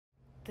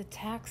The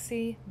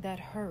Taxi That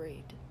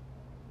Hurried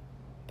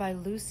by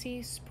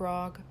Lucy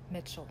Sprague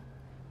Mitchell,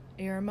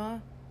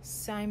 Irma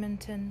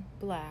Simonton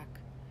Black,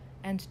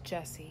 and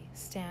Jessie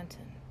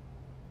Stanton.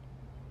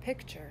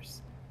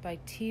 Pictures by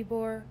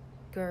Tibor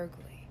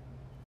Gergely.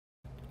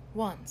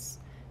 Once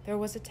there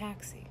was a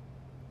taxi.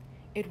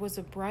 It was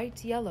a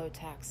bright yellow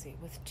taxi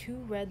with 2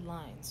 red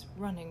lines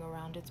running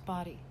around its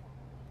body.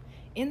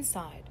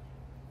 Inside,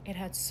 it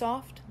had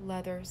soft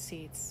leather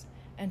seats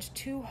and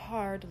 2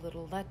 hard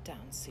little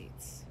let-down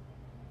seats.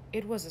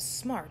 It was a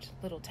smart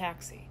little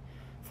taxi,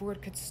 for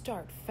it could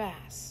start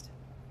fast.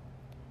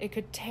 It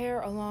could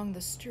tear along the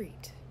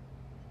street,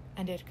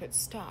 and it could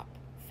stop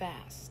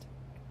fast.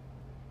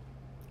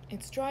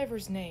 Its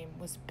driver's name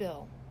was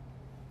Bill.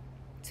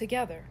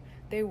 Together,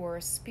 they were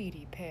a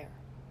speedy pair.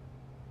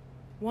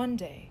 One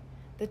day,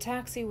 the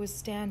taxi was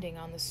standing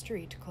on the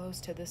street close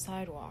to the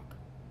sidewalk.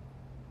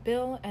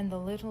 Bill and the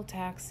little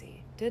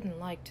taxi didn't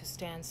like to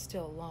stand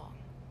still long.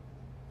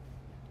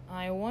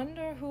 "I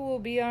wonder who will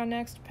be our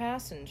next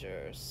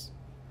passengers,"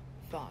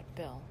 thought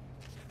Bill.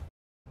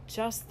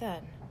 Just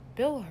then,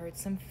 Bill heard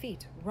some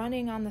feet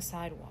running on the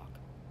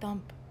sidewalk,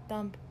 thump,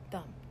 thump,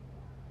 thump.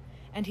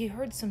 And he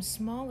heard some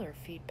smaller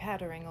feet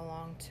pattering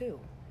along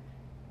too,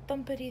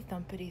 thumpity,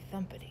 thumpity,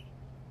 thumpity.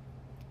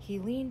 He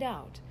leaned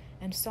out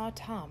and saw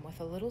Tom with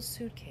a little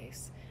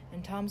suitcase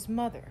and Tom's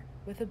mother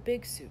with a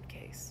big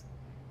suitcase,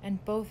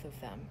 and both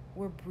of them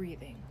were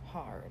breathing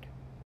hard.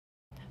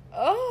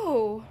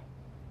 "Oh!"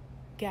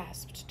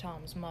 gasped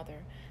Tom's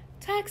mother.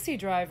 "Taxi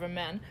driver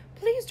man,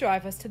 please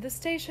drive us to the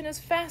station as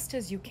fast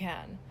as you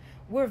can.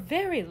 We're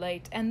very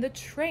late and the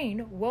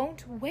train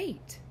won't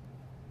wait."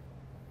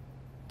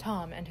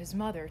 Tom and his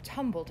mother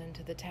tumbled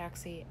into the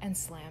taxi and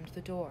slammed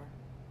the door.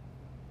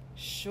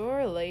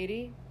 "Sure,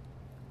 lady,"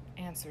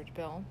 answered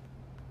Bill.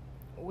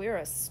 "We're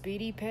a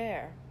speedy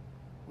pair.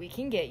 We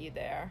can get you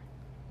there."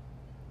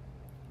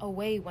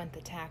 Away went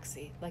the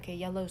taxi like a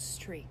yellow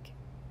streak.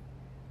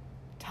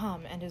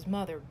 Tom and his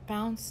mother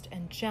bounced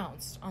and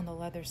jounced on the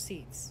leather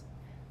seats.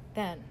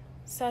 Then,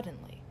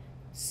 suddenly,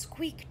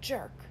 squeak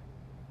jerk,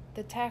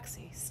 the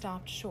taxi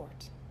stopped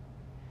short.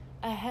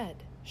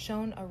 Ahead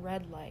shone a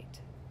red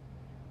light.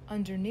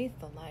 Underneath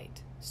the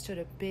light stood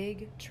a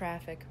big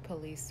traffic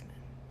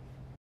policeman.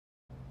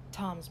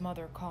 Tom's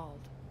mother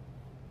called,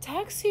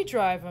 "Taxi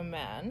driver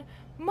man,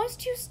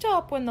 must you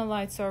stop when the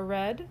lights are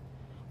red?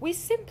 We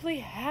simply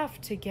have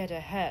to get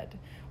ahead.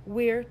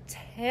 We're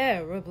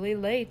terribly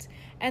late,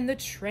 and the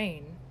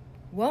train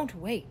won't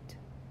wait."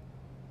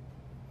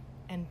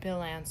 And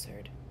Bill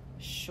answered,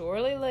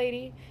 "Surely,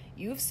 lady,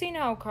 you've seen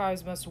how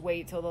cars must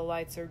wait till the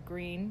lights are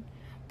green,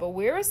 but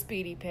we're a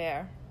speedy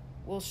pair.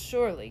 We'll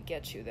surely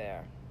get you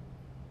there."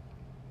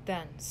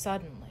 Then,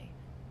 suddenly,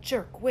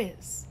 jerk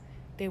whiz,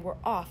 they were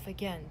off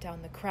again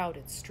down the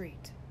crowded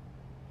street.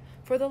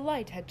 For the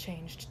light had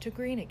changed to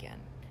green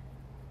again.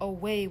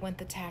 Away went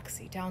the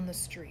taxi down the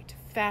street,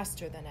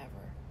 faster than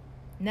ever.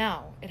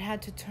 Now it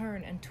had to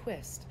turn and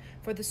twist,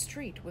 for the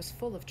street was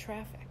full of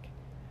traffic,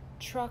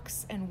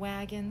 trucks and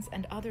wagons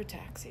and other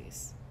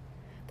taxis.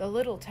 The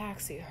little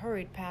taxi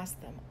hurried past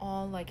them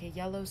all like a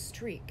yellow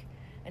streak,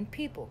 and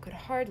people could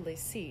hardly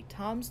see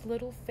Tom's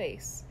little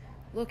face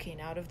looking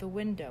out of the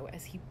window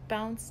as he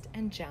bounced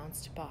and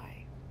jounced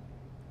by.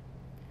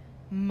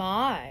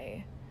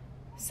 "My,"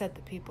 said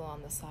the people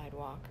on the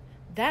sidewalk,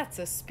 "that's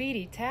a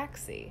speedy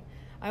taxi.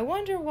 I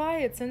wonder why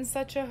it's in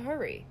such a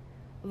hurry.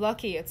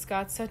 Lucky it's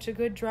got such a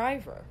good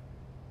driver."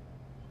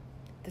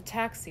 The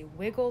taxi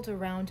wiggled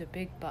around a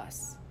big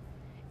bus.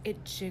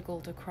 It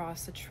jiggled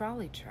across a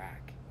trolley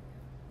track.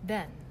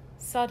 Then,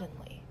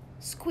 suddenly,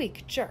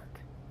 squeak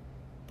jerk,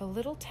 the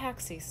little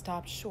taxi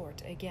stopped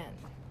short again.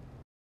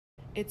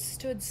 It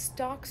stood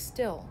stock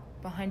still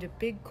behind a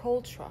big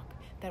coal truck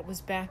that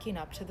was backing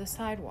up to the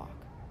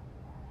sidewalk.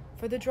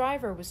 For the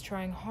driver was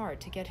trying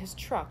hard to get his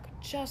truck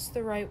just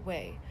the right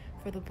way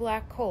for the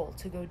black coal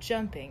to go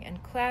jumping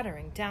and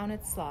clattering down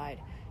its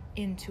slide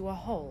into a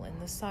hole in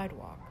the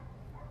sidewalk.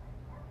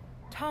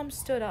 Tom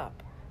stood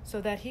up so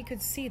that he could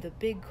see the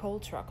big coal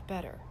truck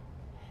better.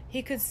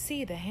 He could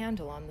see the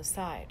handle on the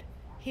side.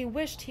 He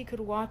wished he could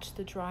watch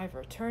the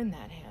driver turn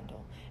that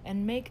handle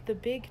and make the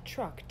big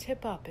truck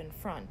tip up in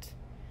front.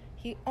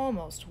 He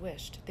almost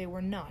wished they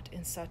were not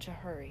in such a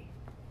hurry.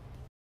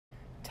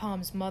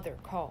 Tom's mother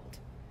called,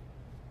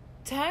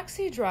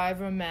 "Taxi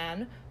driver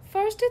man,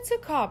 first it's a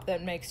cop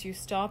that makes you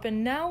stop,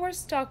 and now we're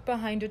stuck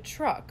behind a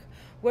truck.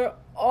 We're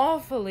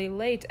awfully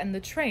late and the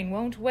train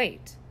won't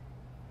wait."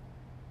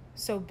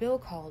 So Bill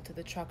called to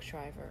the truck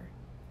driver,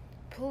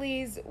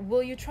 "Please,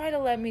 will you try to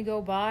let me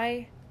go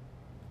by?"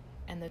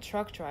 And the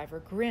truck driver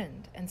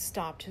grinned and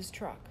stopped his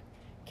truck.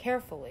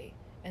 Carefully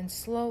and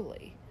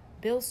slowly,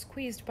 Bill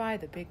squeezed by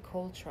the big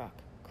coal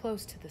truck,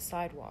 close to the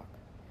sidewalk.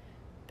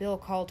 Bill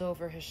called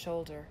over his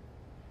shoulder,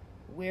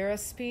 "We're a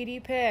speedy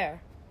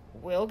pair.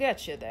 We'll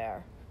get you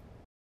there."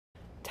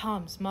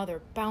 Tom's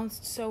mother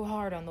bounced so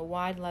hard on the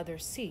wide leather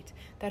seat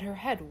that her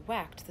head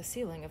whacked the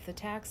ceiling of the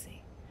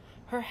taxi.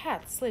 Her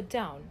hat slid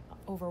down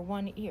over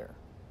one ear.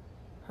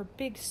 Her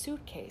big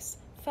suitcase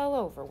fell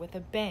over with a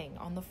bang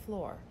on the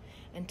floor,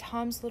 and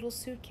Tom's little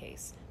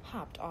suitcase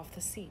hopped off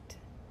the seat.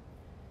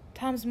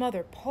 Tom's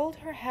mother pulled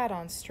her hat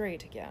on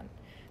straight again.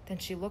 Then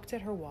she looked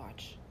at her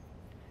watch.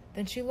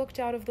 Then she looked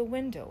out of the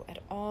window at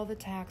all the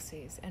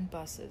taxis and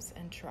buses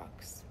and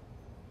trucks.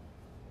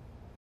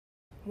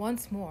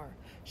 Once more,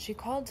 she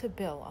called to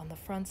Bill on the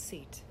front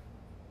seat.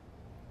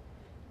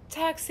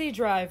 "Taxi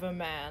driver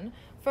man,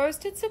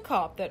 first it's a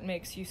cop that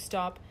makes you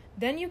stop,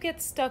 then you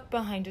get stuck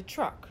behind a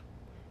truck.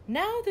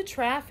 Now the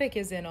traffic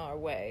is in our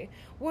way.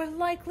 We're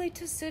likely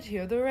to sit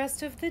here the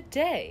rest of the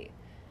day.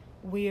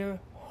 We're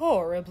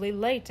horribly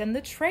late and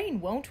the train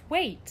won't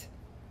wait."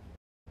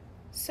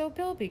 So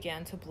Bill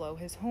began to blow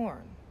his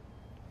horn.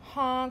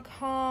 "Honk,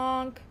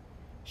 honk,"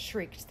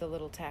 shrieked the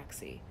little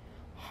taxi.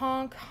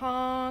 "Honk,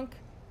 honk.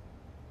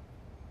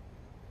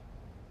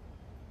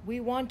 We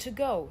want to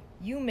go.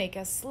 You make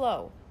us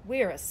slow.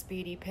 We're a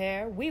speedy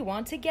pair. We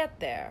want to get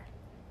there.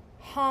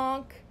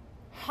 Honk,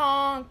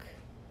 honk,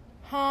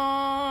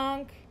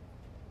 honk."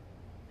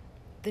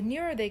 The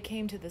nearer they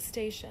came to the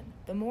station,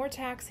 the more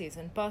taxis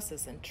and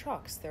buses and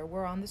trucks there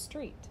were on the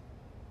street.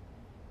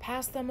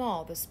 Past them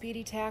all, the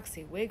speedy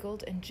taxi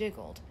wiggled and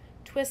jiggled,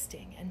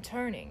 twisting and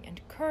turning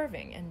and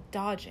curving and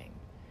dodging.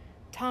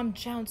 Tom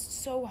jounced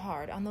so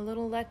hard on the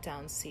little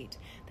let-down seat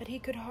that he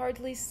could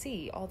hardly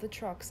see all the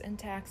trucks and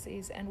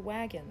taxis and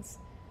wagons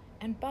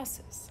and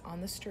buses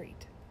on the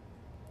street.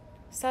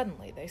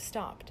 Suddenly they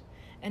stopped,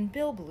 and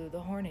Bill blew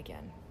the horn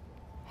again.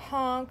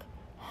 Honk,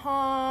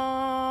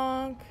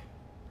 honk.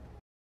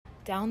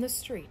 Down the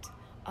street,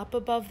 up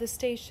above the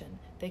station,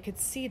 they could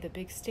see the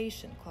big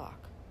station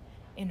clock.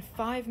 In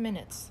 5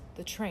 minutes,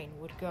 the train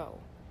would go.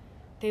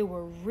 They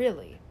were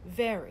really,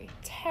 very,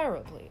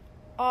 terribly,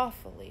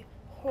 awfully,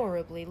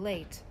 horribly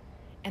late,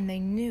 and they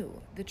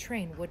knew the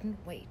train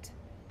wouldn't wait.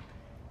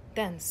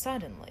 Then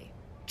suddenly,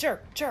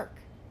 jerk,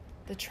 jerk,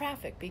 the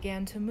traffic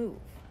began to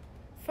move.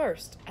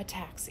 First a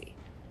taxi,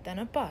 then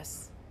a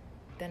bus,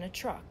 then a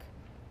truck,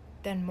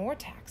 then more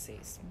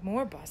taxis,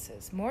 more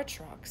buses, more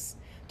trucks,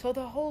 till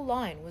the whole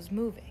line was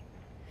moving.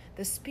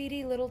 The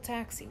speedy little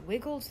taxi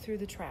wiggled through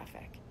the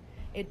traffic.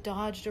 It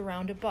dodged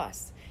around a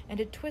bus, and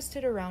it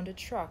twisted around a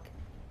truck,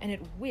 and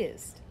it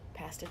whizzed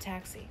past a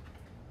taxi.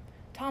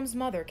 Tom's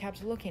mother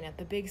kept looking at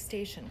the big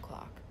station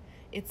clock.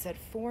 It said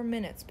 4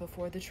 minutes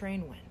before the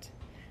train went,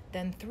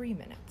 then 3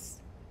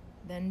 minutes,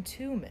 then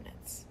 2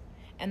 minutes,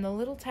 and the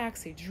little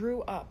taxi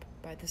drew up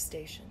by the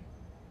station.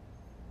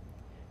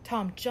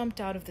 Tom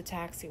jumped out of the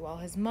taxi while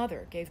his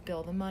mother gave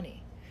Bill the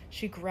money.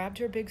 She grabbed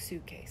her big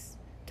suitcase.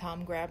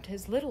 Tom grabbed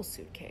his little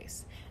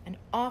suitcase, and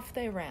off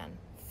they ran,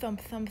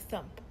 thump, thump,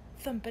 thump,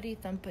 thumpity,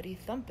 thumpity,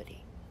 thumpity.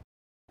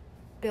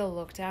 Bill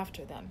looked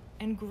after them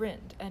and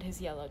grinned at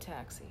his yellow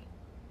taxi.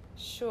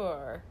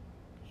 "Sure,"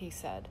 he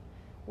said.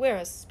 "We're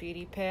a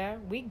speedy pair.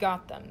 We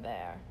got them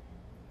there."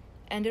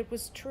 And it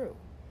was true.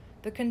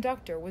 The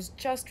conductor was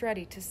just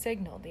ready to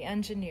signal the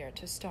engineer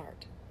to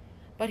start.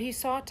 But he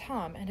saw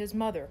Tom and his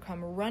mother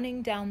come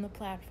running down the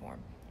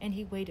platform, and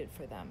he waited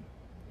for them.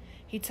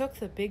 He took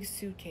the big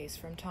suitcase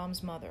from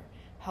Tom's mother,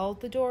 held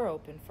the door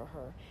open for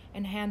her,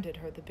 and handed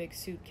her the big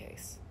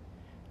suitcase.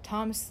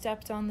 Tom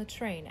stepped on the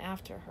train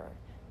after her,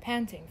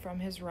 panting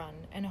from his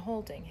run and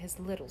holding his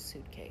little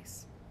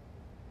suitcase.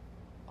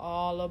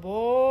 "All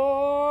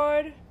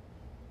aboard!"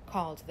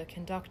 called the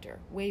conductor,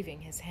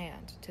 waving his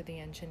hand to the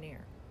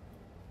engineer.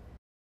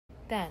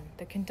 Then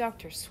the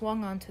conductor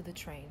swung onto the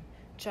train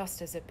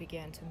just as it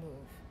began to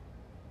move.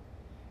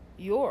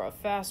 "You're a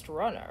fast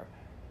runner,"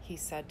 he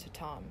said to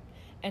Tom,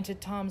 and to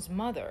Tom's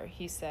mother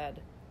he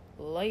said,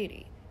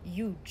 "Lady,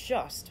 you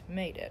just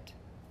made it."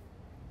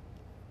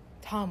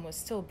 Tom was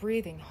still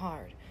breathing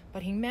hard,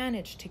 but he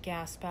managed to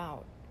gasp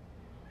out,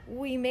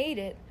 "We made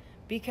it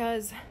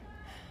because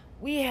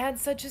we had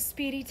such a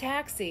speedy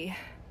taxi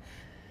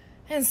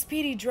and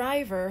speedy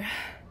driver.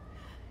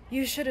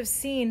 You should have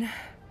seen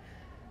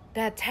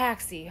that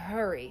taxi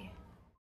hurry."